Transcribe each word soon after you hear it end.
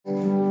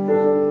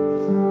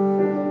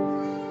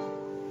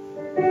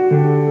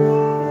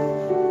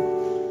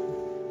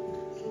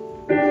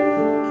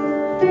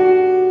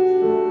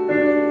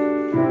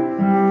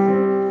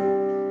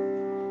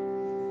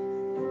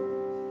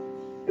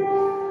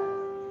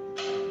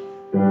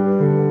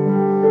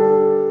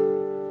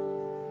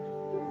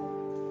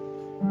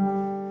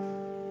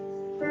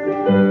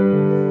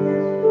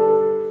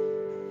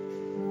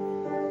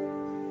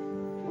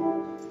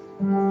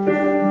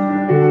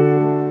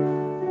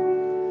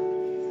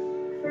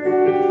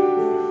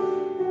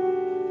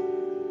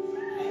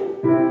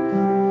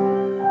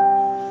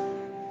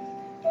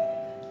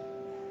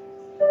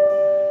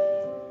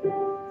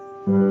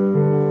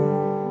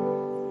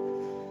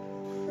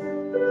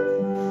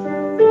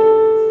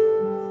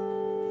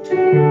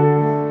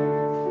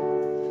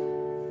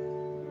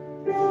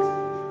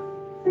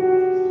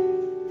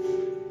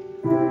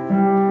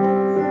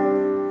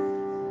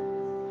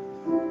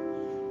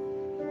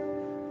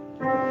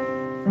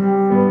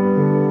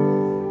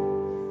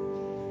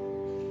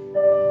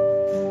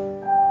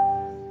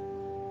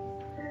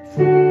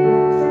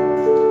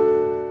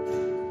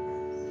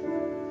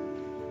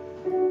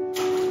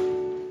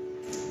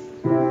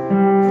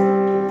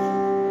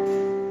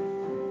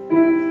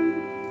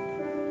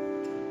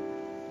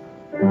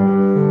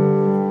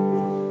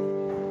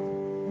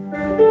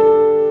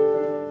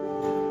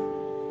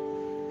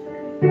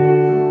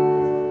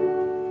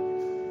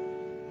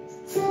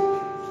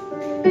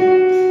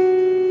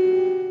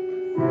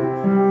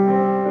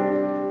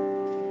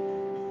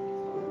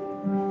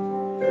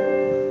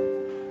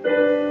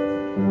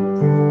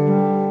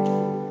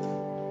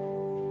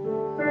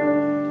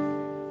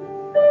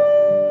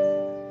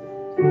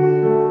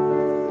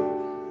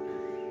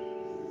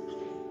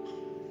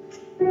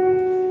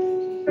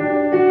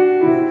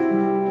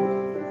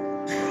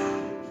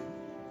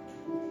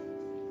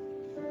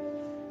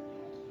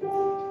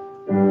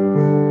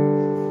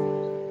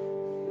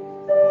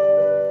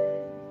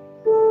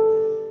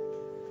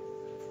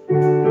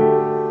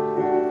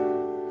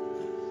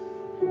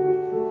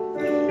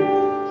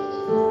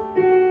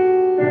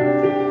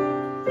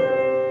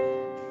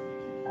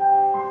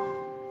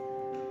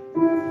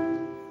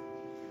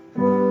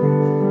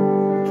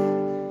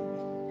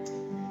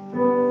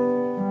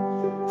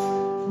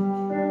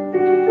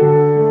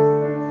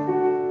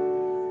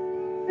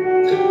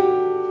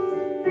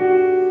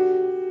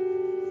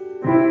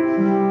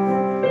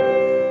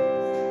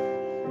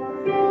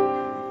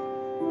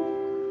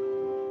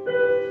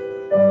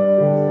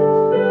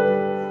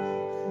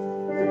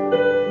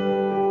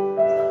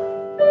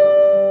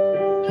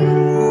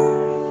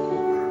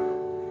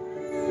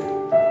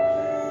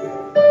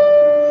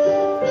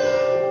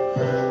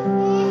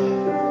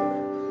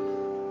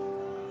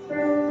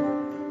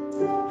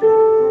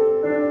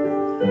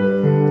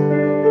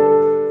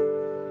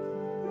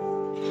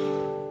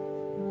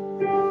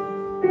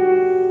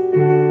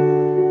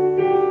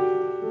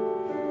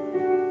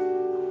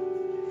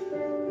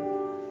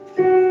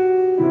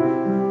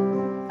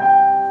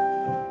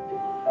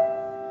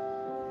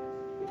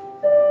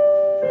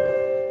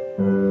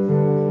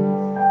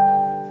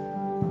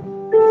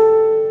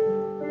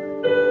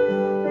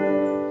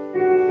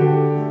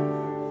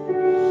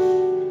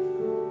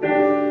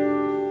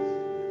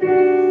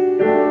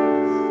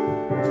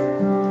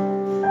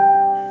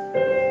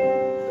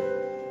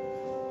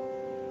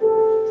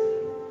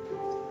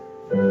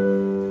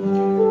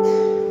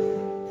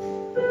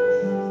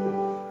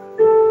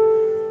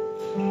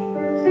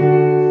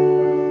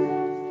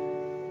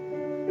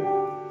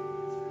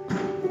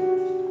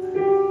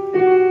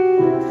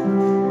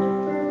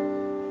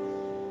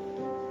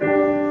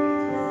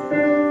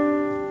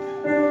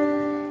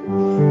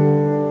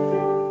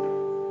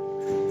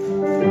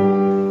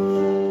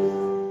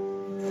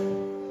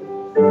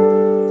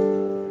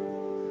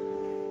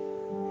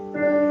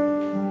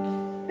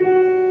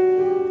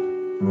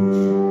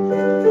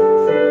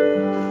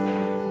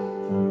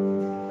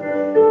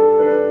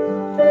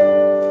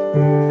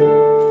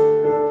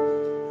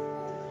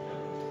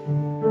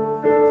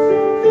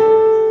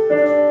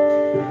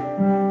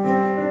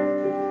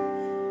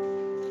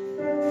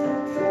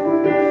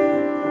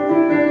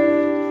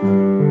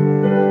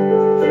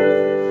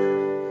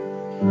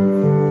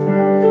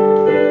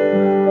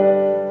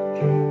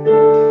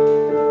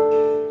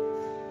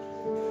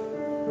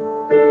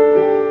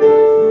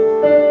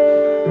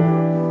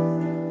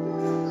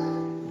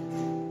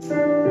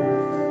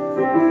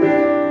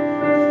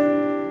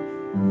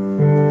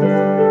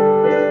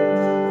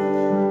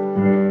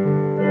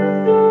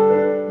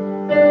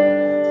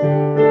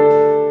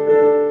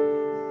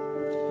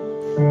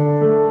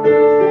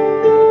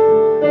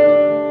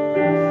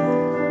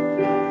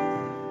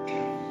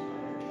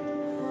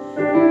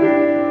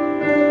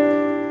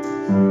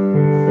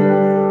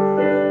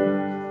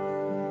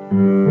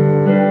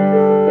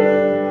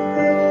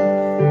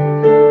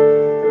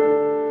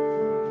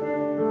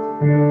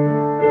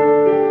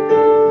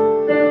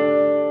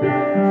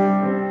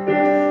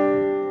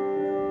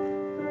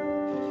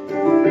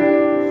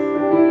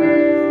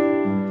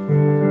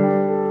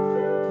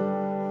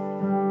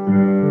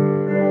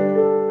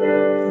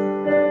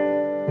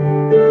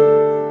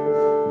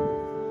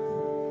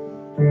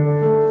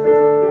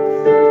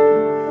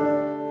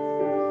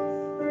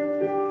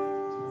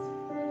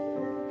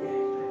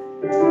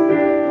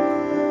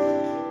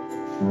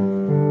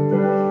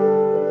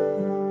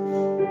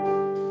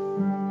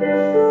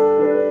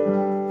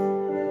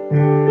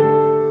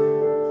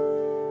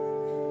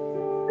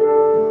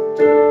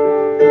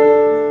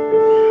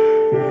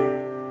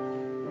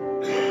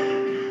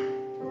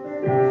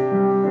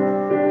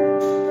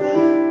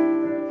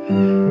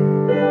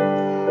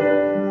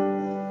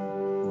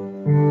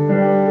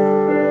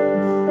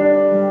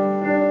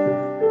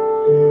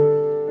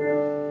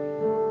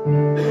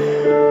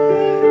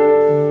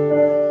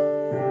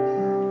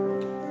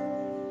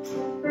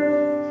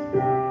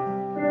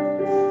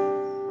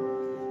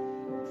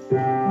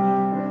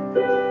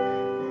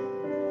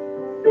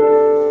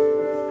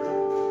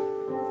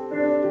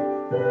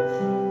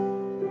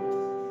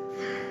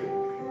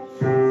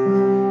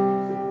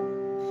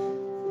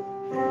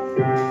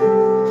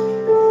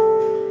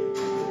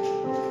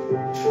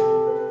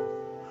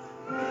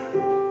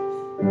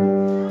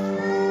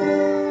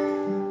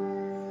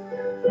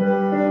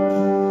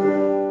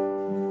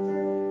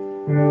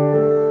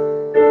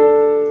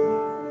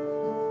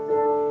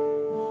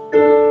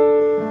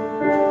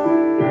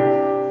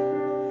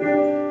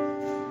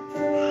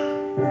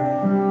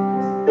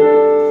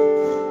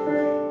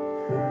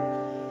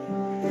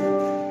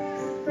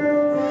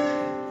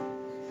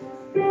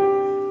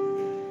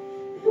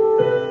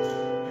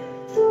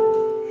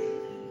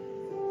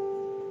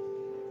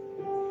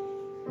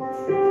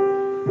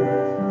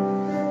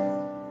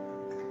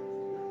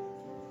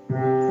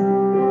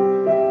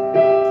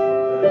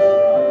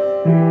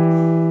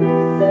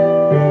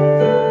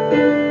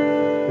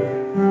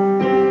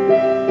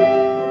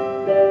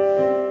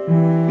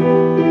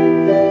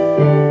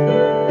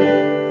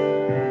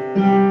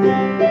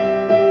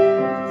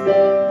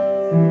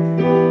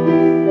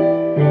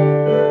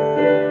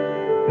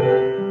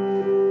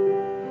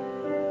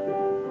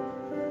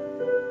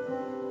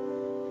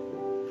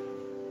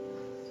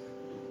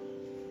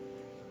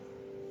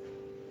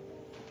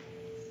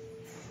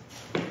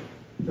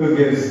Who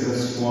gives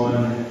this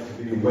woman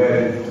to be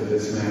wedded to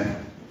this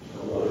man?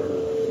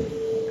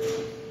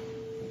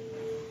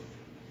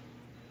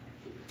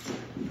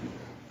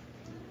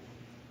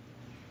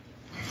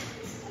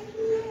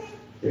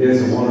 It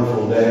is a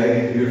wonderful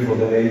day, a beautiful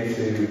day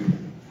to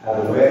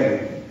have a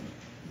wedding.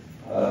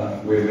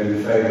 We've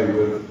been favored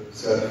with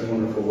such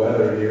wonderful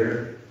weather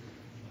here.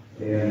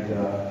 And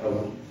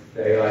a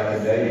day like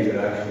today, you could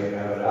actually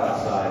have it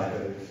outside,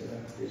 but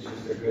it's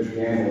just a good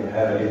gamble to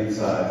have it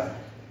inside.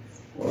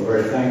 We're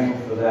very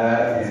thankful for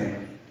that.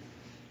 And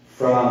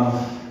from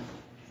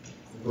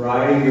the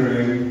bride and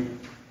groom,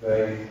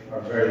 they are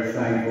very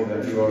thankful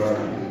that you are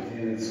in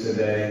attendance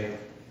today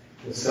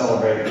to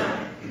celebrate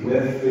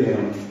with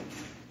them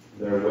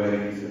their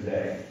wedding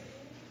today.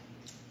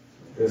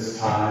 At this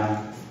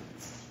time,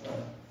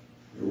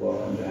 you're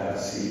welcome to have a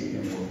seat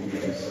and we'll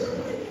begin the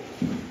ceremony.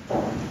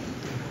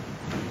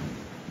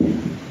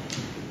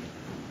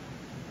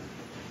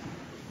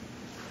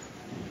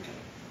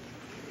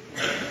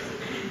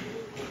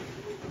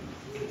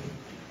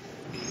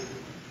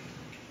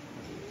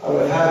 I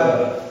would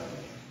have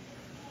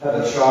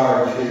a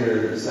charge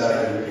here this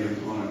afternoon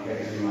on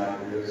occasion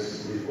like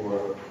this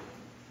before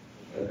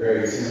a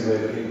great assembly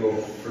of people,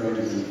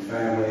 friends and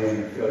family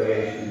and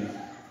affiliations.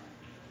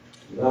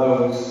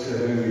 Those to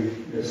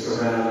whom you're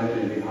surrounded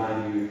and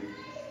behind you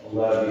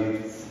love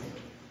you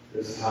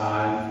this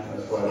time.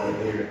 That's why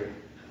we're here.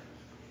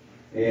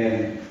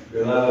 And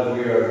beloved,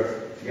 we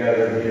are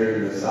gathered here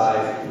in the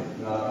sight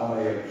not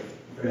only of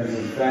friends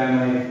and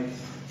family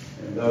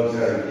and those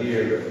that are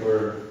here, but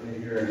we're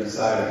here in the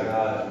sight of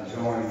God to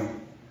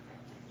join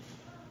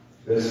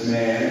this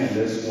man and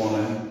this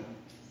woman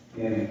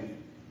in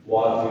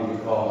what we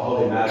would call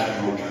holy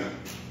matrimony.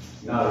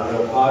 Not a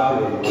real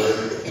popular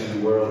word in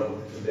the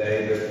world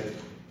today,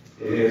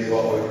 but it is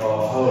what we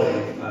call holy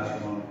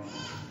matrimony.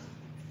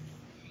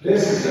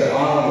 This is an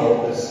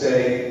honorable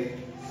estate,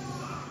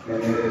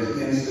 and it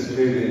is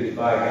instituted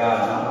by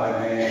God, not by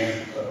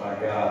man, but by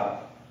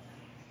God.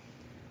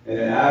 And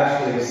it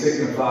actually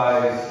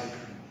signifies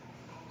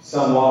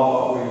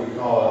somewhat what we would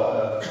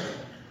call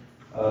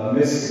a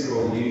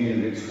mystical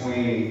union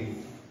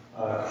between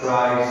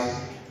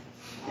Christ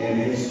and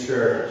His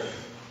church,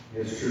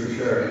 His true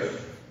church.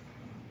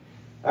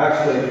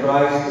 Actually,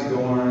 Christ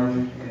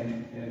adorned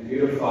and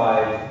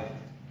beautified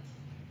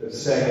the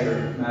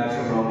sacred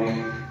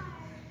matrimony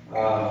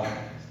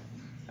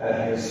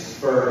at His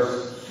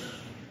first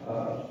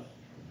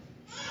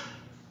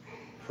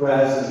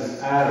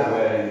presence at a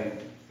wedding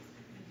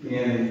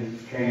in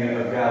Cana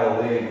of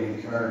Galilee when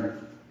He turned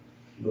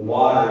the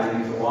water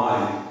into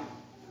wine.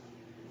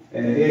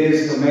 And it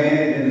is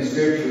commanded in the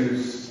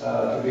Scriptures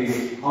to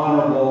be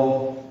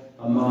honorable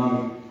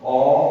among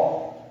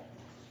all,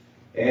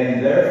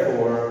 and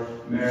therefore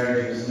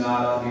marriage is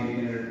not to be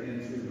entered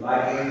into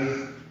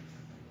lightly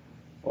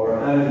or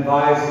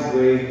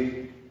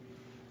unadvisedly,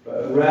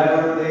 but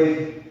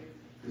reverently,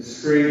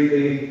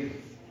 discreetly,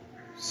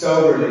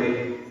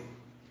 soberly,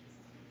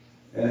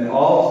 and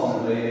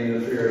ultimately in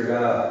the fear of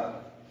God.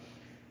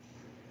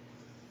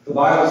 The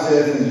Bible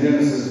says in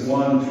Genesis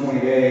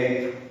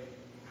 1:28,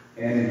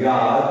 and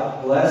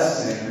God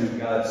blessed them, and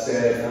God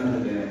said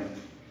unto them,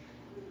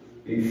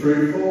 be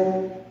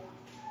fruitful,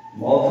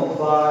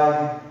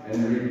 multiply,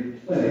 and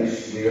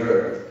replenish the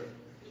earth,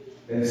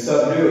 and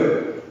subdue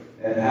it,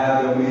 and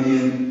have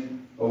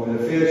dominion over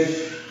the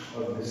fish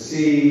of the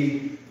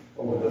sea,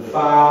 over the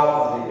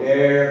fowl of the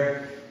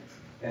air,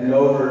 and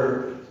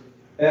over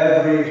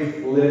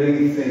every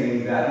living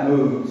thing that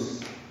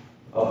moves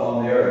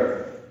upon the earth.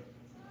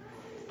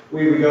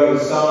 We would go to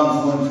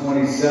Psalms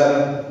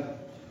 127.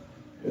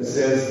 It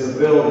says, the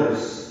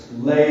builder's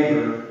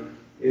labor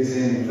is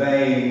in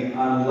vain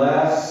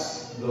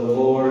unless the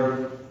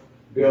Lord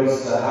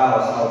builds the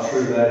house. How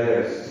true that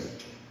is.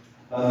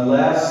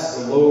 Unless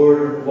the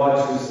Lord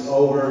watches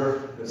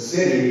over the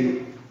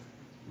city,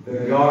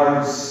 the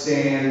guard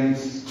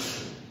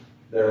stands,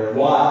 their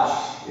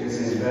watch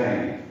is in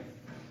vain.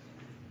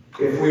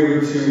 If we were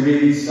to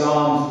read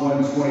Psalms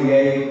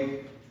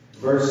 128,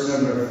 verse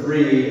number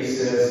 3, it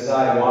says,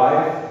 thy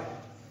wife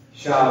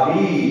shall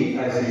be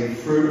as a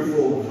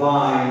fruitful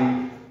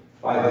vine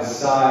by the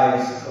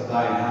sides of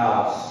thine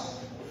house,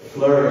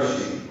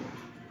 flourishing,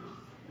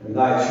 and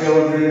thy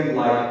children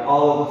like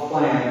olive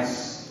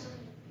plants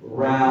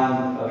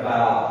round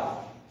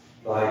about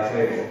thy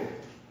table.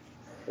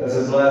 That's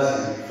a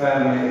blessing.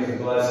 Family is a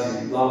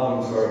blessing.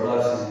 Loved ones are a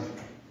blessing.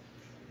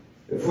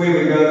 If we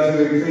would go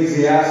to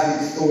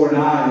Ecclesiastes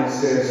 4:9, it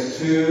says,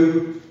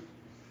 two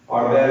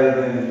are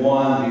better than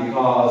one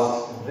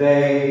because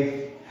they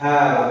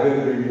have a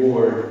good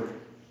reward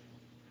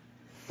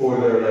for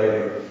their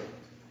labor.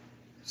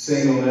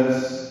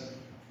 Singleness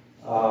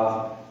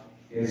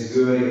is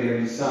good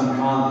in some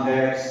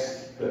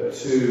context, but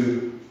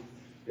two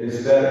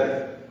is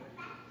better.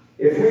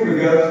 If we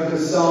would go to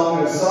the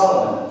Song of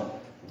Solomon,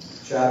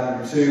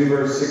 chapter 2,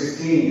 verse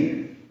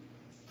 16,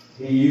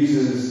 he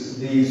uses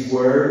these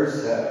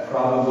words that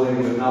probably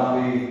would not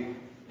be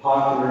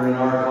popular in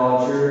our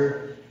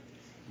culture.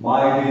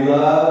 My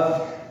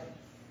beloved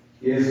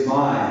is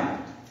mine.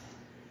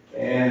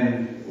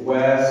 And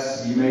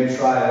Wes, you may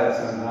try that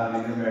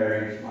sometime in your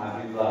marriage,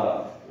 my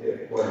beloved.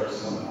 It works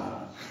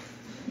sometimes.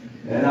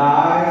 And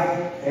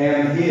I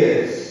am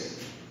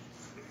his.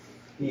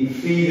 He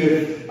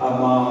feedeth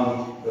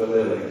among the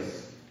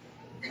lilies.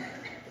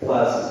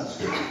 Pleasant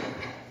scripture.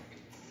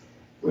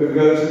 We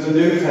go to the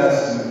New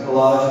Testament,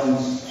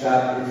 Colossians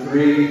chapter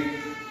 3,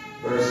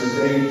 verses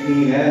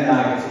 18 and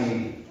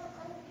 19.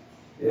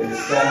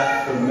 It's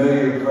that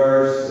familiar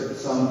verse that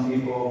some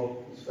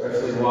people,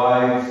 especially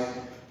wives,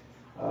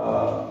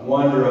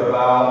 wonder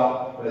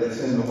about, but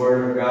it's in the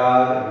Word of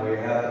God, and we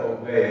have to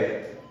obey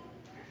it.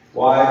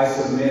 Wives,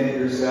 submit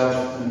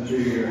yourself unto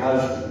your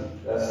husband.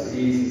 That's the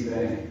easy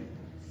thing.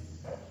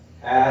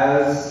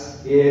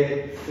 As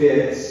it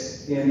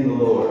fits in the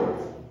Lord.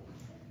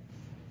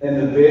 And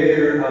the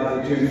bigger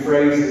of the two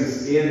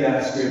phrases in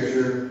that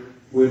scripture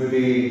would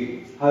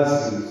be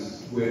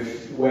husbands, which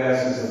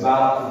Wes is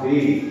about to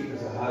be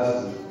as a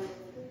husband.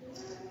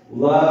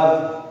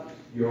 Love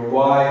your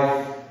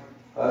wife.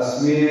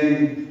 Us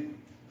men,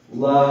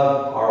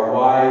 love our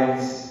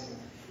wives,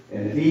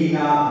 and be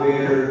not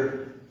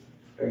bitter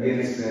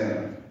against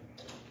them.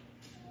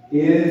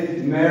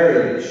 In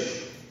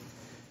marriage,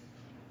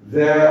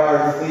 there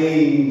are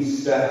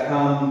things that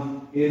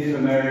come into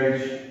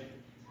marriage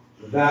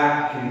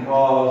that can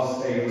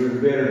cause a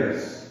root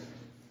bitterness.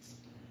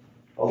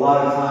 A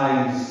lot of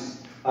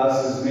times,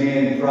 us as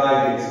men,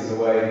 pride gets in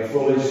the way,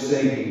 foolish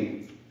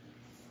thinking,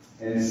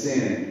 and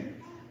sin.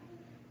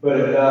 But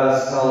it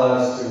does tell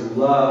us to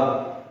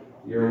love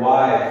your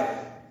wife.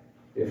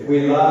 If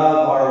we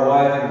love our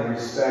wife and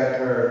respect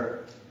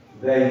her,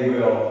 they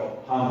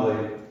will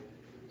humbly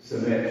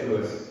submit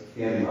to us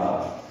in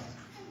love.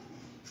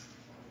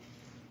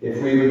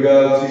 If we would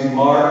go to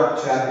Mark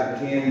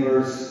chapter 10,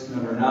 verse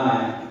number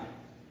 9,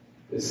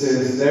 it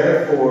says,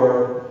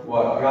 therefore,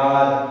 what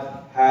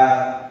God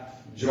hath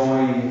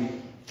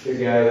joined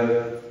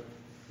together,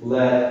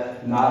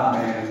 let not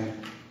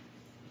man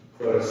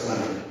put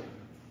asunder.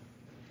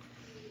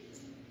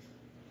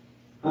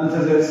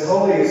 Unto this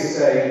holy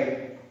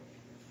estate,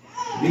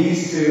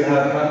 these two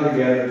have come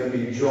together to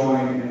be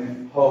joined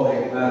in holy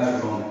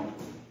matrimony.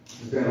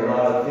 There's been a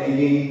lot of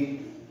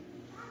thinking.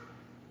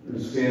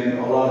 There's been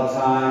a lot of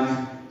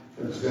time.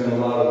 There's been a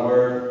lot of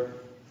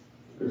work.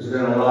 There's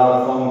been a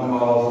lot of phone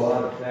calls, a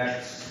lot of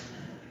texts.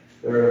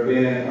 There have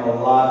been a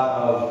lot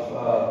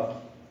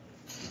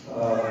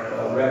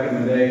of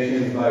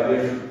recommendations by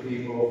different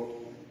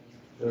people.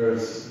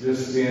 There's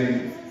just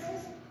been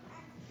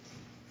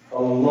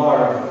a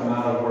large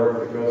amount of work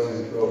that goes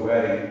into a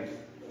wedding.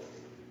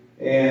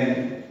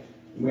 And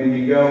when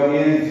you go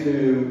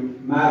into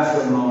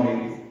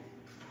matrimony,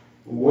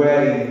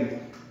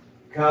 wedding,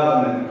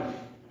 covenant,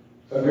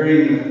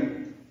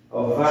 agreement,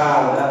 a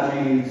vow, that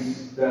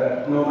means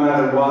that no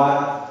matter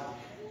what,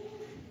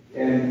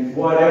 and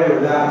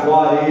whatever that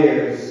what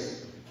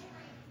is,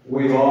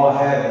 we've all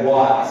had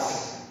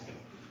whats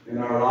in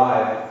our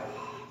life.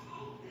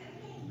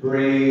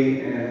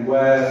 Breanne and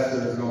West,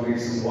 there's going to be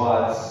some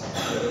whats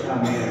that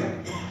come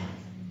in.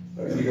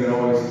 But you can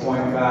always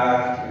point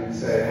back and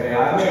say, hey,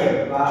 I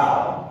made a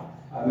vow.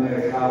 I made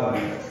a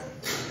covenant.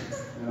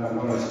 And I'm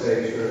going to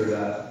stay true to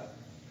that.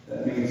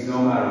 That means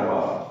no matter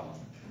what,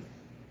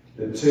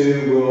 the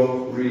two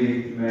will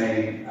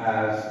remain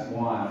as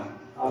one.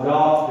 I've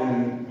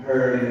often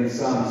heard in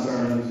some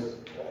sermons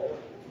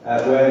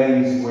at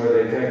weddings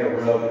where they take a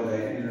rope and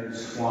they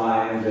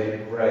intertwine and they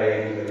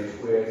braid and they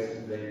twist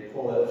and they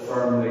pull it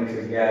firmly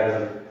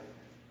together,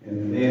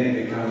 and then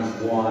it becomes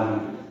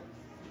one.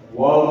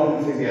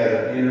 Woven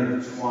together,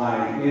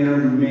 intertwined,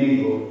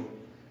 intermingled.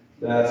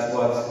 That's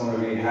what's going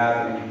to be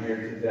happening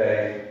here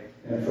today.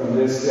 And from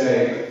this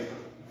day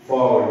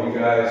forward, you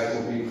guys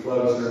will be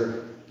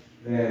closer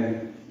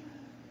than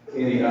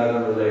any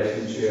other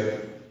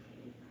relationship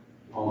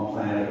on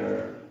planet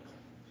Earth.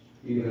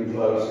 Even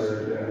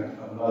closer than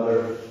a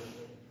mother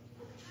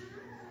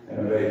and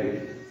a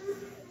baby.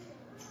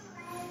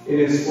 It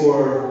is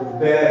for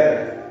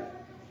better.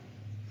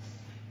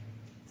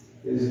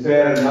 It is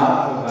better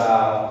not to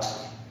vow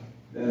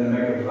than to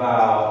make a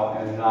vow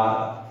and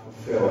not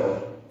fulfill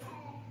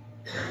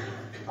it.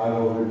 I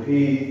will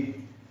repeat,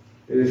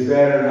 it is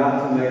better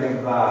not to make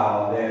a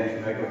vow than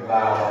to make a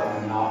vow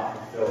and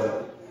not fulfill it.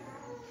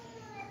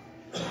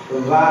 The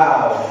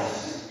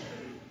vows,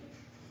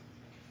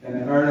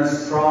 an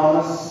earnest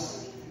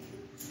promise,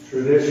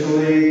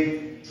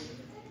 traditionally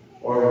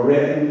or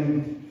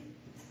written,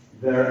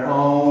 their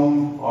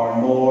own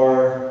are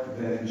more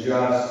than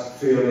just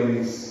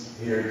feelings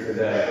here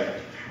today.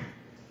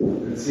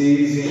 It's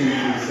easy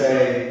to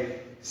say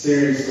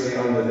seriously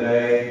on the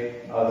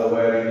day of the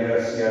wedding,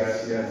 yes,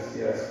 yes, yes,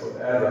 yes,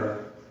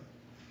 whatever.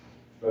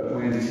 But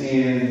when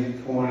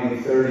 10, 20,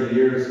 30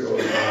 years go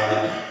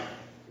by,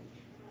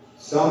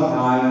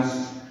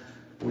 sometimes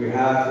we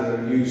have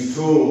to use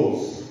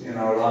tools in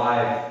our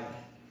life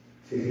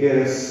to get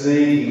us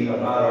thinking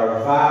about our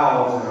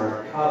vows and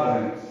our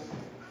covenants,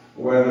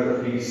 whether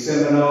it be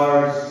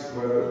seminars,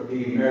 whether it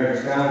be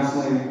marriage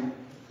counseling,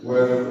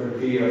 whether it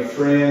be a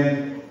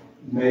friend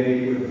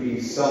Maybe it would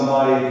be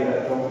somebody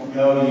that don't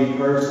know you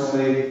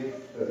personally,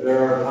 but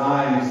there are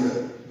times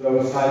that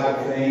those type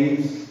of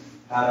things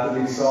have to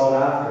be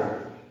sought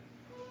after.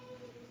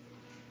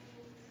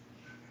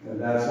 And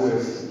that's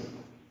wisdom.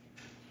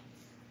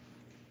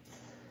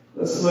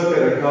 Let's look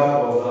at a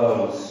couple of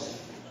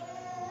those.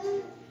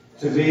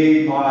 To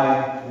be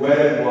my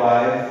wedded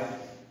wife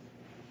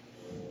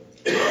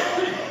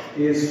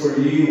is for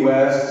you,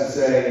 Wes, to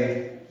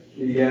say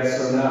yes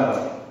or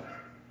no.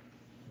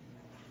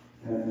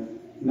 And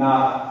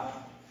not,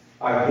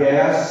 I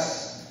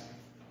guess,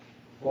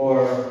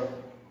 or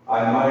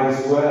I might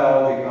as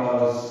well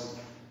because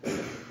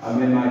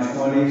I'm in my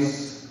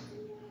 20s,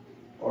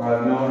 or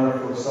I've known her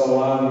for so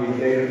long, we've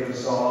dated for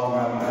so long,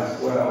 I might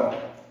as well.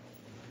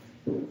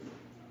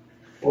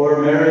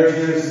 Or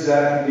marriages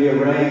that can be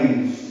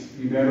arranged.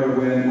 You remember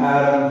when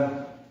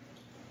Adam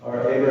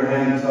or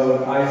Abraham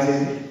told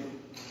Isaac,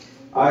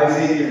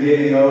 you're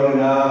getting old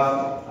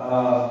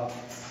enough,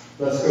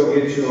 let's go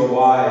get you a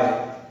wife.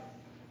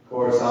 Of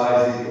course,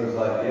 Isaac was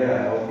like,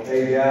 yeah,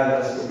 okay,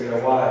 Dad, let's go get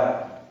a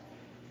wife.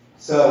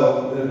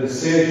 So the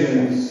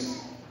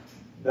decisions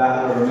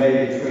that were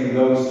made between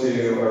those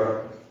two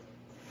are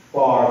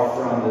far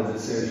from the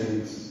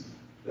decisions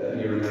that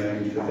you're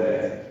making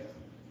today.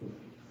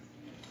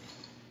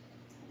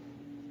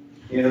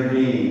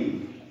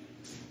 Intervene,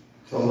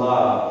 to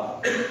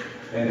love,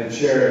 and to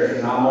cherish.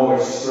 And I'm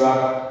always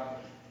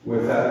struck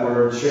with that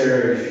word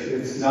cherish.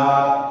 It's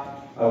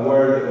not a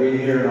word that we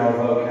hear in our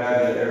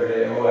vocabulary every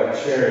day. Oh, I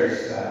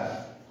cherish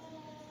that.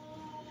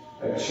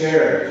 I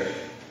cherish.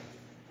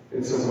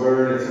 It's a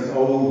word, it's an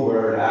old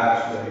word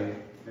actually,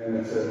 and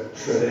it's a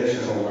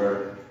traditional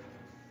word.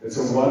 It's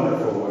a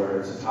wonderful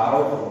word, it's a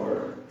powerful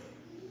word.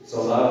 It's a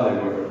lovely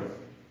word.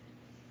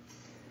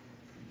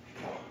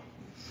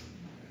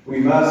 We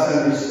must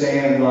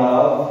understand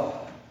love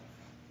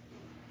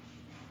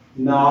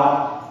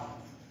not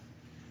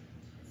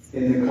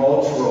in the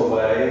cultural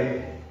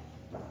way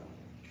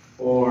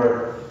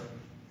or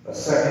a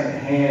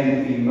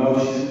second-hand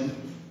emotion.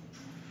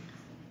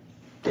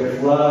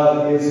 If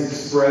love is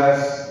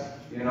expressed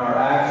in our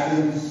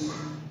actions,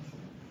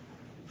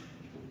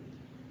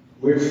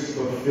 which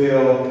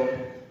fulfill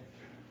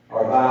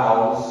our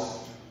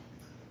vows,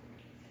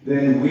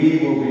 then we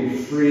will be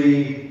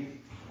free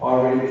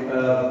of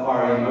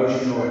our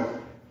emotional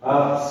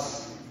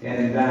ups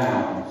and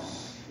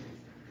downs.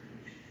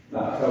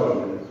 Not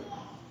totally.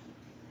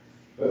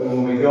 But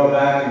when we go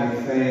back and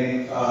we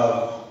think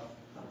of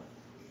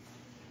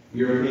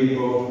your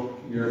people,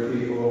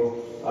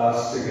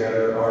 us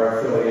together, our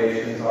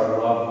affiliations, our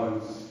loved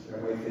ones,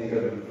 and we think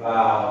of the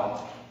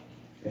vow,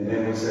 and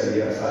then we say,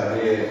 yes, I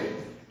did.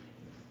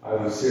 I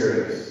was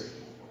serious.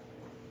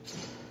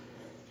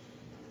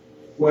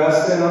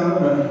 Weston, I'm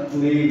going to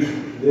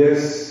leave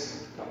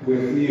this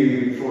with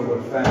you before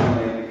the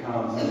family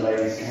comes and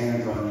lays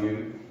hands on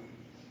you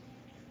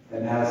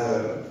and has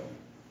a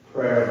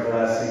prayer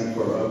blessing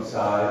for both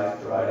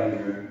sides right in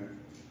your.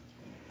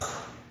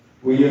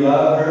 Will you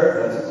love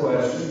her? That's a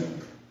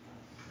question.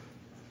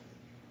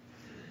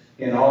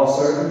 In all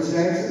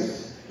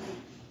circumstances?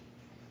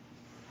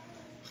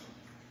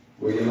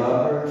 Will you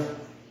love her?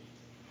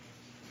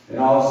 In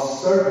all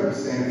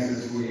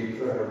circumstances, will you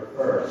put her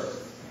first?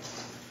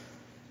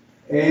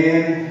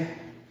 And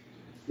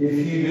if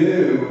you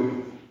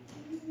do,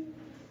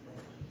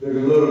 the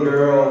little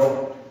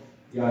girl,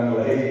 young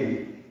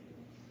lady,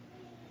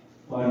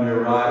 on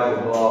your right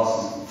will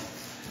blossom.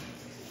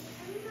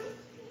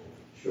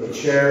 She'll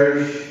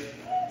cherish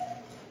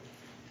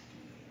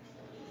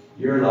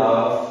your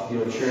love.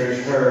 You'll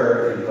cherish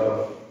her in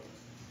both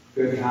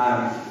good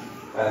times,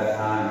 bad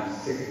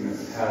times,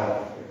 sickness,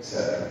 health,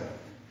 etc.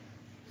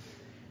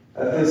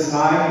 At this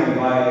time, we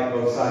invite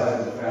both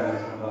sides of the family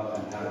to come up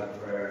and have a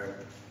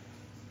prayer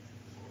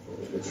for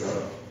the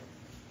betrothed.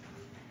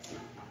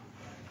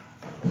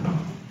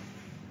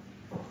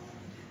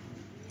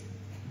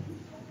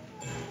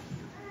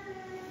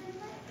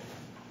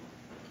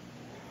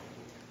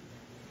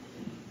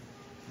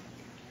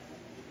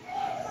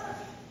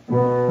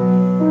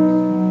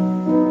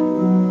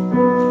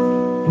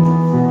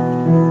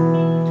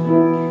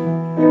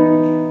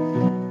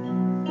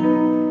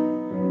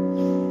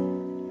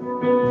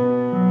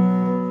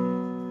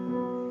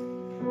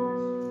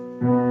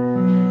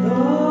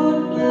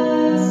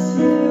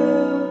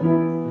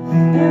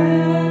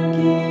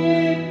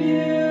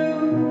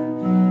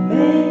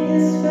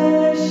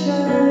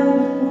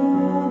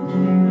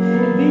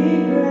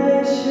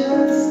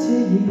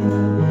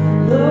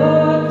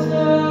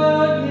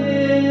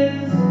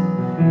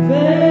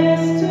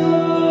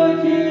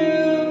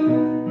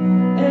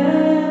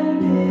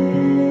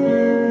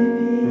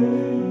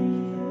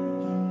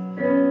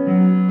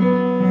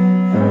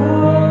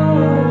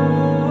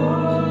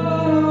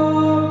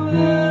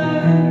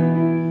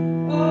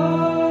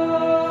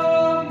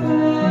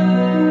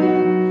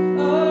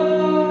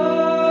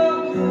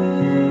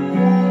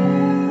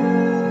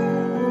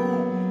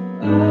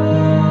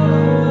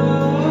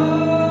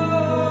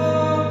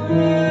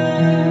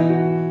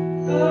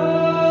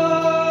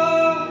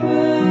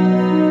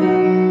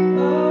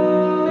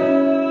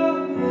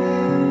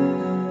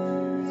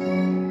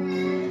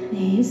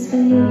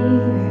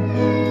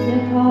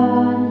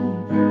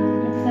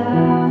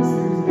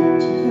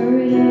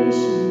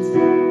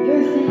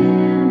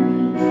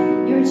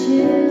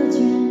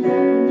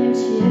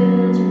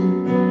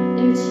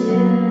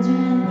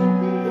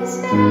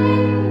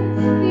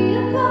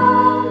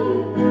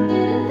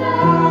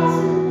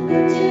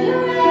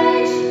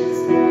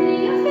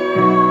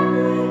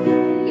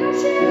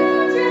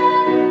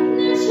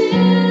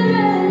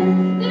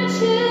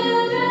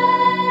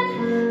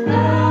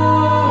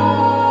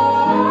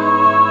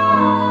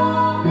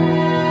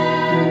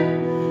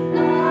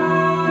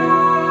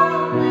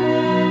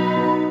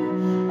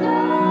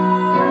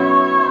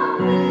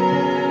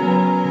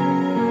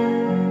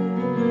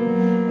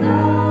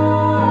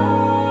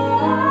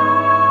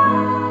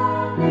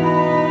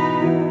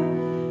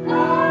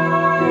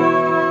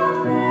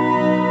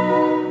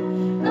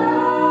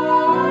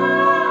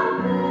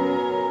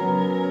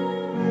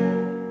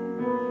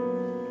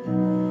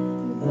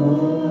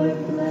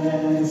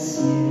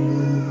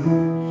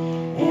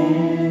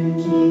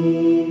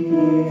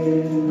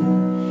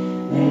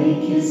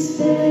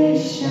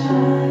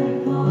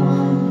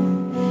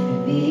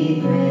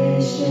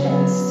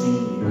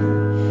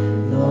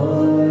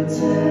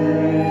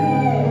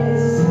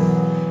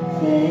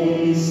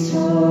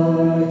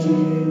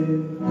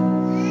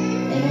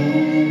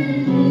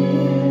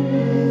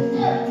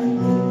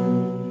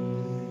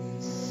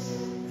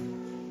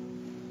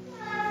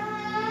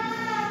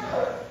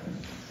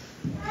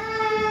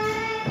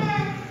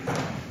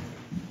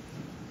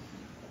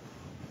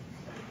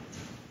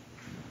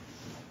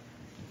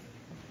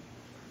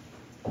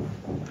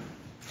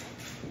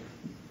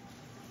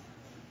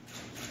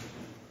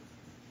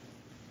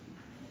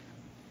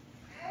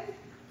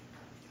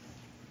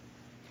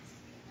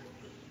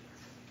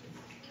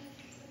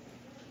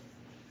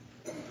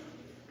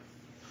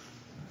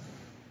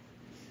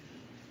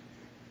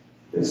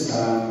 This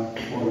time,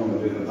 we're going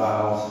to do the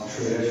vows,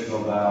 traditional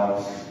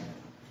vows,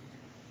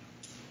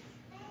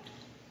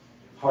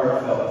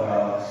 heartfelt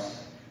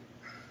vows,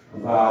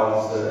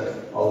 vows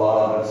that a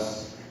lot of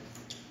us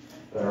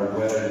that are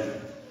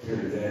wedded here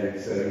today,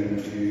 except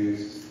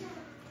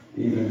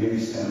even you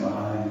stand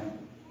behind.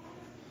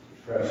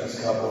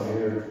 Precious couple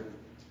here.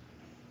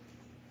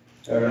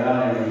 Every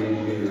now and then we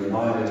need to be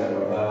reminded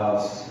of our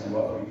vows and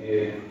what we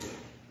did,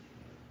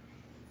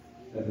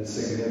 and the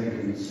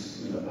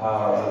significance and the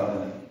power of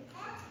them.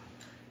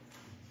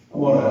 I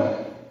want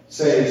to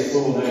say his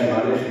full name.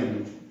 I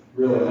didn't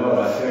really know it.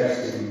 I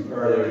texted him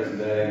earlier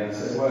today and I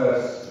said,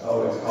 Wes. I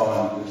always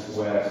call him just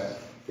Wes,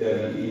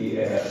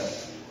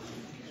 W-E-S.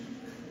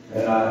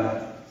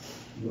 And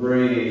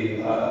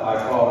Bree,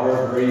 I call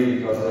her Bree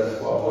because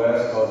that's what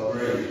Wes calls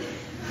Bree.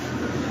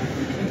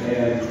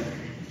 And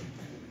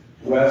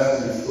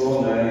Weston's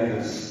full name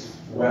is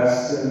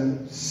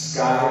Weston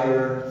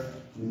Schuyler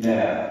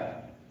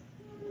Knepp.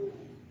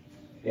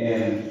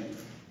 And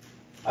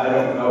I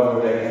don't know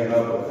where they came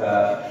up with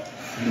that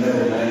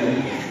middle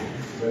name,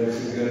 but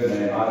it's a good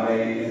name. I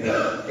may end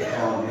up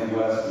calling him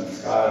Weston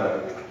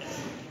Schuyler.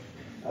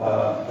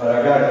 But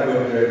I got to put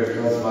it there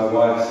because my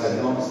wife said,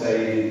 don't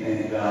say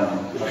anything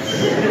dumb.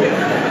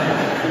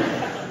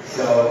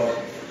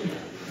 So,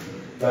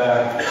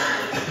 back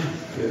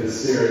to the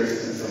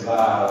seriousness of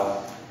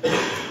vows.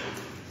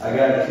 I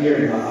got a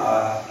tear in my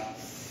eye,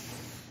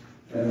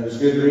 and there's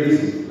good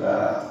reason for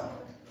that.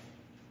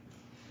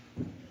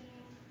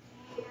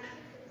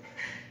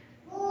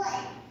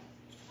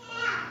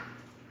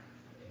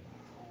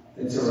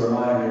 It's a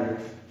reminder.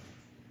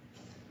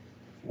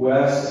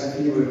 Wes,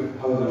 if you would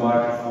hold the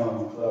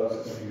microphone close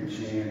to your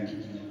chin,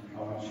 and I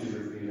want you to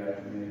repeat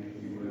after me,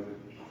 if you would.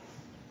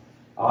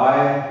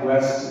 I,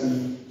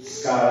 Weston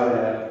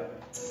Schuyler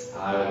Knepp.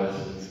 I,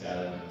 Weston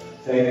Schuyler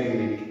Knepp. Take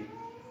thee.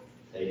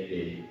 Take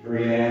thee.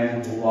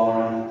 Breanne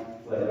Lauren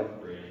Flake.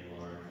 Breanne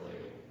Lauren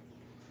Flake.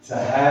 To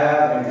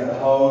have and to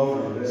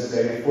hold from this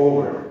day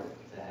forward.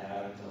 To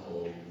have and to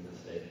hold from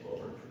this day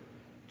forward.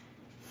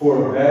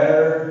 For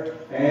better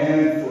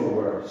and for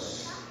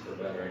worse. For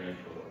better and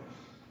for worse.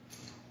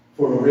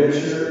 For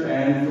richer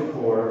and for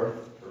poorer.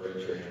 For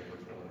richer and for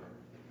poorer.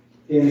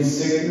 In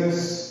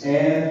sickness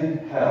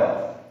and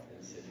health.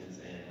 In sickness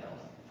and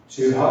health.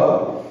 To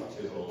hold.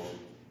 To hold.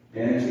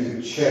 And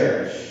to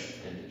cherish.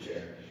 And to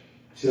cherish.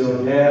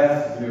 Till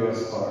death do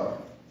us part.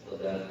 Till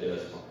death do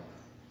us part.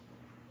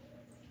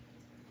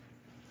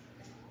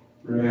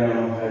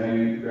 Breanne, have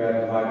you grab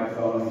the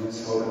microphone and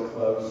just hold it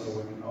close so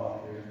we can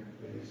all hear it,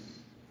 please?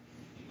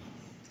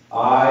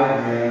 I,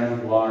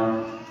 Breanne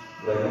Lauren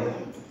Flake.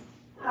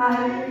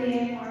 I,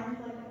 Breanne Lauren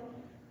Flake.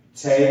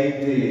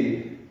 Take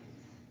thee.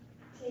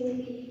 Take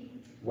thee.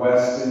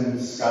 Weston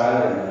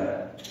Schuyler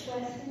Knepp.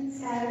 Weston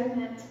Schuyler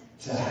Knepp.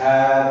 To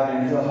have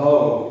and to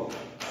hold.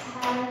 To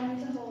have and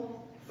to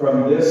hold.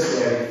 From this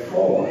day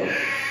forward.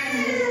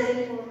 From this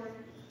day forward.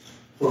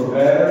 For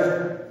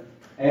better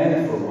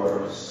and for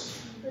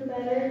worse. For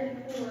better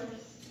and for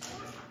worse.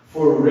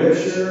 For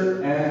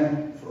richer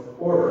and for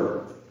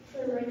poorer.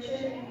 For richer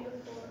and for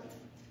poorer.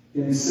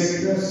 In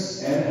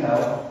sickness and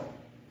health.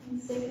 In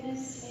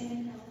sickness and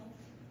in health.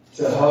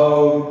 To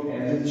hold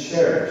and to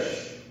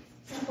cherish.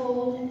 To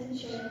hold and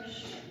to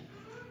cherish.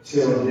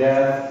 Till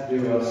death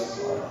do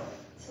us part.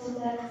 Till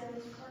death do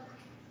us part.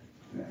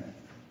 Amen.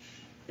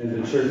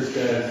 And the church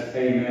says,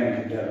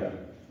 amen together.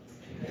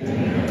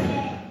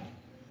 Amen.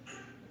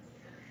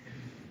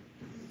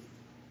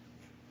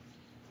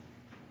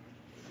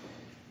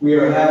 We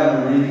are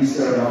having a reading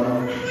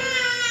ceremony.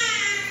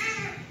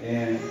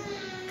 And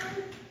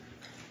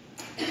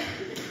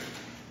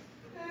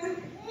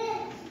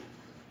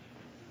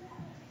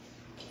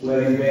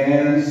wedding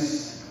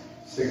bands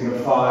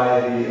signify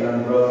the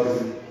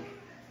unbroken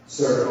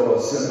circle,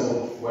 a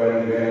simple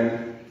wedding band.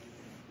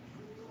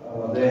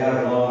 They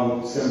have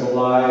long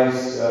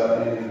symbolized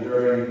an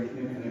enduring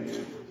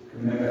infinite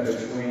commitment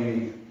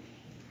between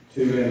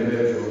two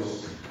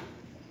individuals.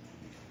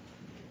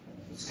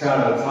 It's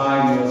kind of a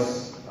timeless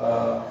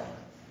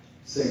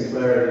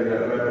singularity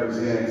that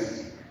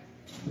represents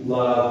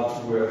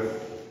love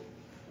with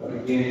a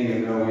beginning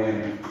and no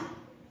end.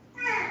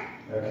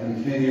 A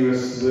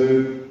continuous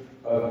loop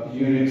of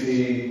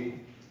unity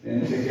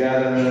and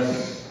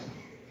togetherness.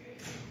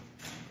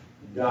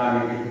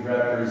 Diamond can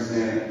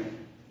represent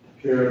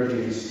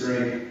purity and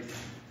strength.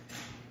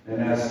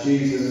 And as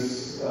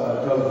Jesus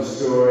told the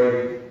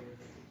story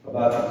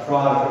about the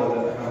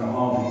prodigal that come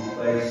home, he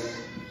placed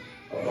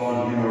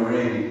upon him a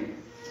ring.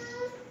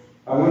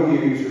 I want you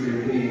to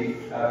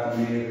repeat after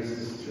me. This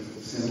is just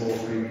a simple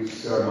ring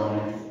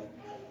ceremony.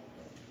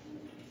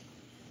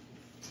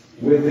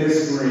 With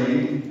this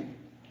ring,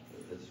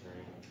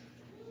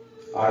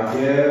 I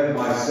give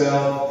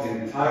myself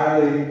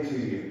entirely to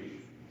you.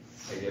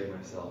 I give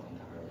myself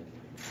entirely to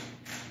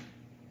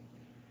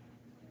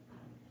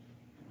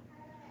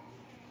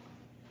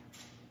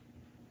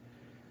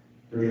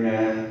you.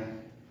 Breanne,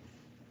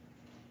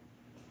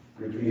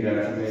 repeat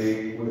after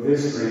me. With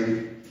this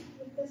ring,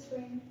 With this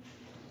ring,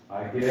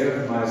 I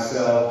give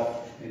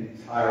myself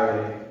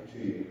entirely to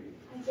you.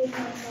 I give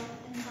myself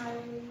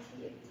entirely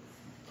to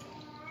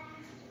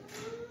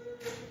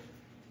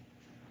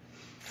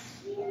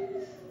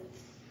you.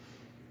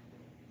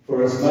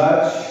 For as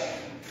much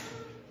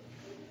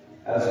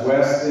as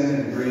Weston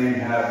and Breanne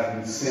have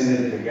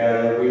consented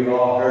together, we've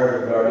all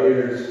heard with our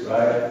ears,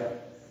 right?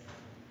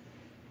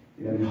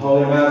 In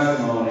holy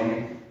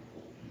matrimony,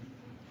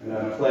 and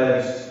have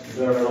pledged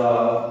their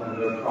love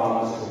and their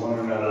promise to one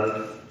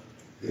another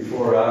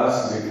before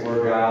us and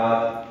before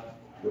God,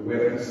 the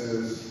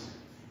witnesses,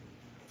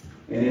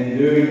 and in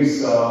doing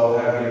so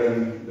have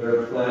given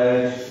their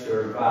pledge,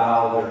 their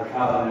vow, their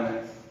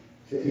covenant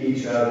to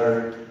each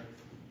other,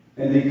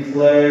 and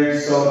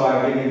declared so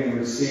by giving and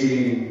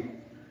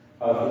receiving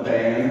of the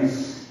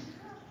bands.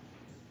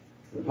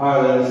 The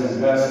power that is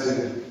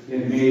invested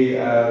in me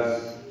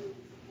as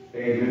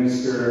a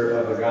minister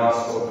of the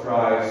gospel of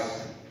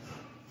Christ,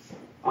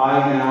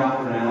 I now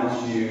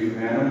pronounce you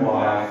man and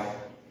wife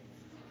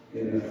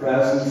in the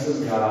presence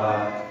of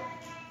God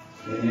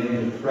and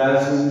in the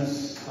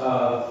presence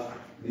of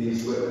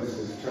these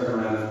witnesses. Turn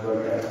around and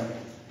look at them.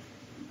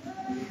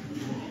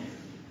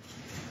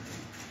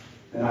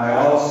 And I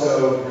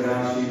also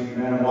pronounce you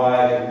man and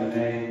wife in the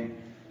name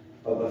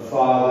of the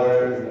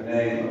Father, in the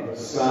name of the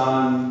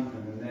Son,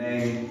 in the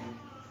name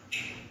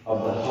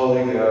of the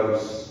Holy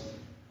Ghost.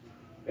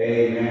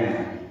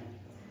 Amen.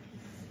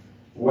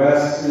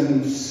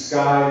 Weston,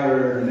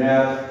 Schuyler,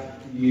 Knepp,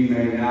 you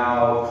may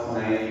now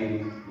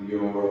claim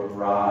your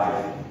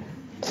bride.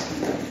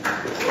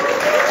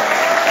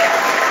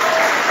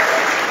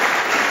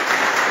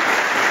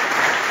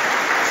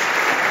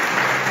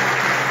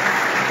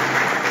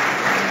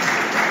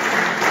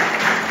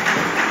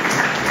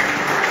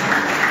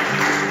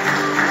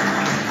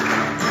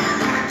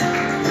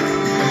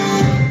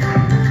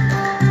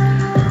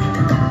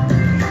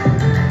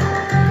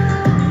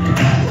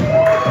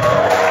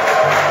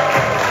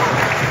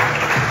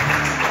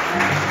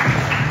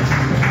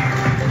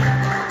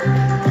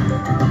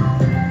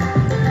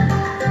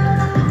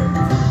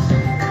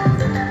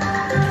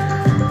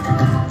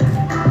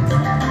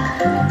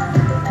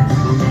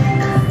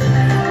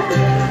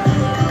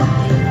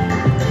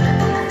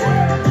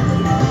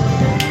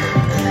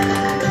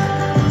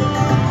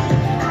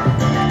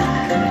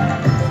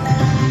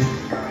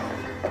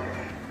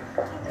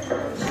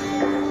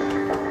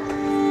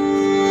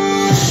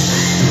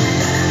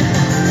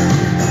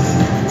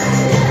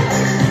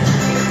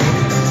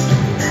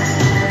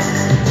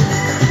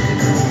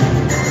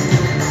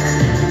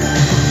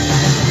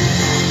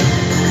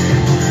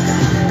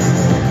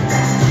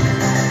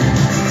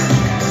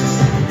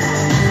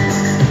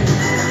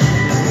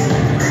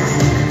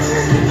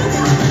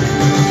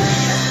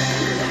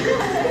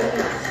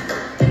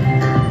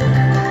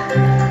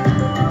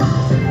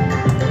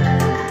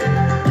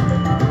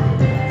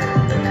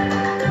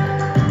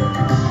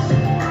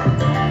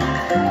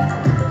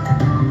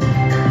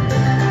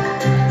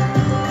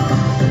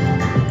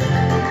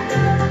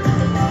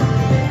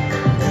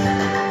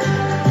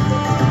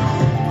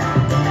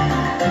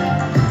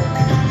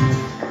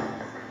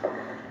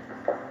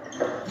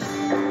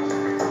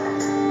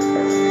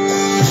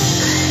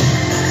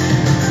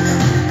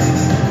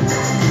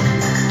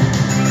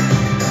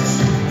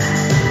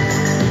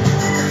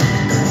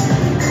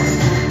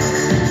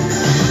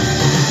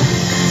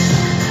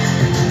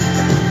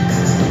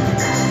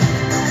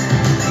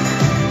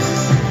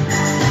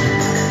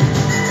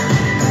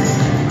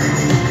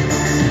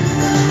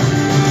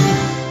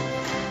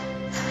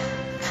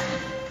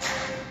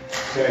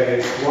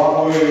 Okay,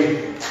 what we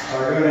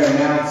are going to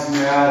announce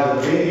now,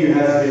 the venue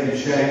has been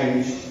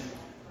changed.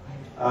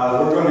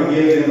 We're going to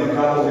give them a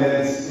couple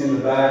minutes in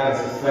the back as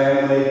a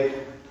family,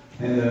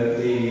 and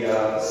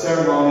the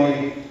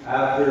ceremony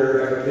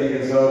after everything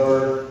is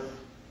over.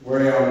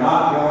 We are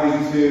not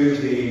going to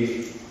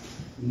the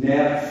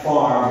Knepp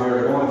farm. We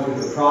are going to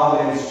the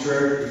Providence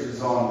Church, which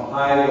is on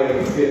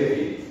Highway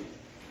 50.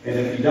 And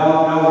if you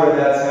don't know where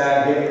that's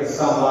at, get with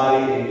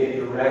somebody and get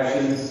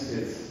directions.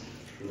 It's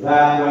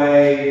that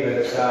way,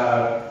 but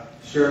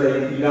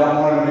surely you don't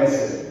want to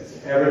miss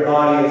it.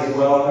 Everybody is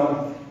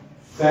welcome.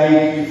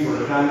 Thank you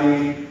for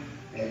coming,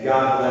 and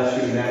God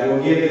bless you. Now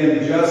we'll give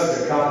them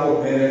just a couple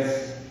of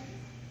minutes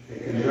to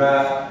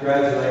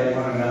congratulate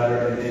one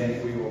another, and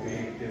then we will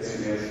be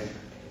dismissed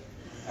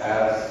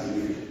as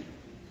needed.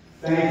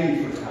 Thank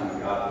you for coming.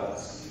 God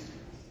bless.